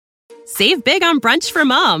Save big on brunch for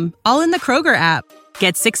mom, all in the Kroger app.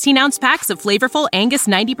 Get 16-ounce packs of flavorful Angus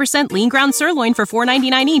 90% lean ground sirloin for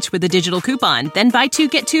 $4.99 each with a digital coupon. Then buy 2,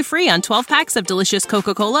 get 2 free on 12 packs of delicious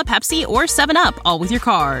Coca-Cola, Pepsi, or 7-Up, all with your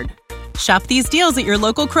card. Shop these deals at your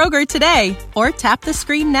local Kroger today, or tap the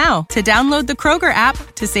screen now to download the Kroger app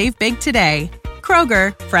to save big today.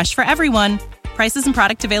 Kroger, fresh for everyone. Prices and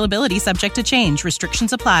product availability subject to change.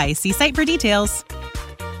 Restrictions apply. See site for details.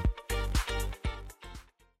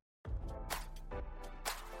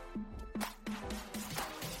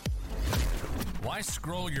 Why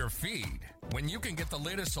scroll your feed when you can get the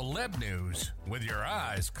latest celeb news with your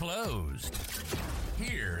eyes closed?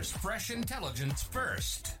 Here's fresh intelligence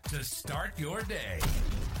first to start your day.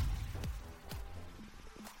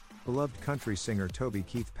 Beloved country singer Toby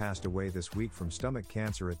Keith passed away this week from stomach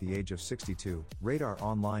cancer at the age of 62,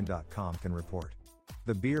 RadarOnline.com can report.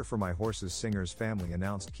 The Beer for My Horses singer's family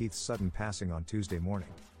announced Keith's sudden passing on Tuesday morning.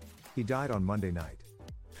 He died on Monday night.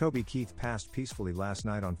 Toby Keith passed peacefully last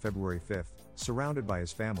night on February 5th, surrounded by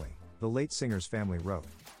his family, the late singer's family wrote.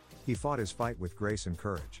 He fought his fight with grace and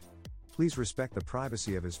courage. Please respect the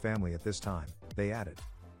privacy of his family at this time, they added.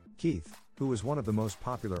 Keith, who was one of the most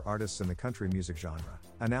popular artists in the country music genre,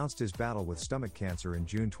 announced his battle with stomach cancer in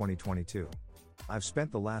June 2022. I've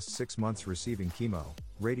spent the last 6 months receiving chemo,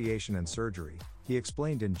 radiation and surgery, he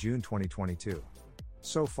explained in June 2022.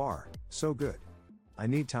 So far, so good. I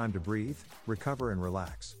need time to breathe, recover and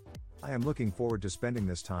relax. I am looking forward to spending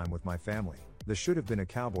this time with my family, the Should Have Been a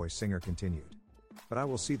Cowboy singer continued. But I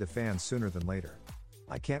will see the fans sooner than later.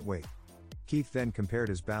 I can't wait. Keith then compared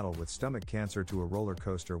his battle with stomach cancer to a roller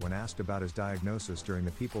coaster when asked about his diagnosis during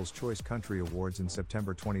the People's Choice Country Awards in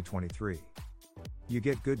September 2023. You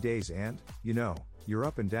get good days and, you're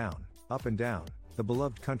up and down, the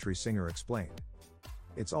beloved country singer explained.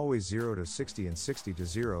 It's always 0 to 60 and 60 to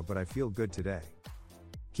 0, but I feel good today.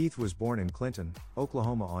 Keith was born in Clinton,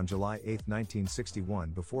 Oklahoma on July 8,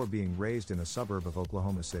 1961 before being raised in a suburb of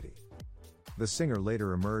Oklahoma City. The singer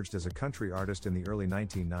later emerged as a country artist in the early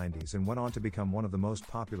 1990s and went on to become one of the most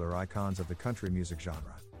popular icons of the country music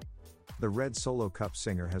genre. The Red Solo Cup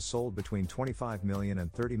singer has sold between 25 million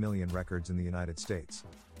and 30 million records in the United States.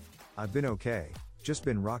 I've been okay, just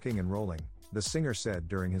been rocking and rolling, the singer said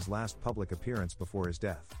during his last public appearance before his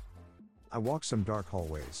death. I walk some dark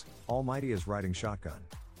hallways, almighty is riding shotgun.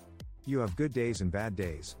 You have good days and bad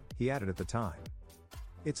days, he added at the time.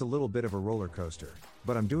 It's a little bit of a roller coaster,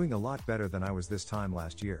 but I'm doing a lot better than I was this time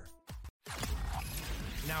last year.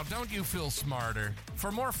 Now don't you feel smarter?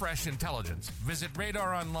 For more fresh intelligence, visit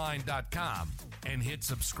RadarOnline.com and hit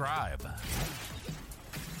subscribe.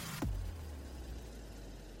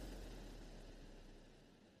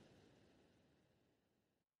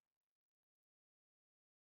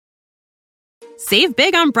 Save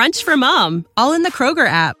big on brunch for mom, all in the Kroger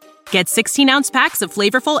app. Get 16-ounce packs of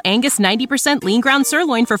flavorful Angus 90% lean ground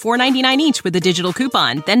sirloin for $4.99 each with a digital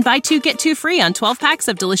coupon. Then buy 2, get 2 free on 12 packs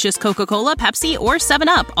of delicious Coca-Cola, Pepsi, or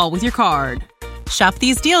 7-Up, all with your card. Shop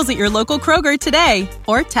these deals at your local Kroger today,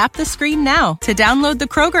 or tap the screen now to download the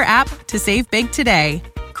Kroger app to save big today.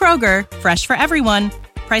 Kroger, fresh for everyone.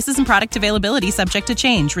 Prices and product availability subject to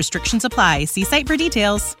change. Restrictions apply. See site for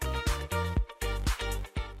details.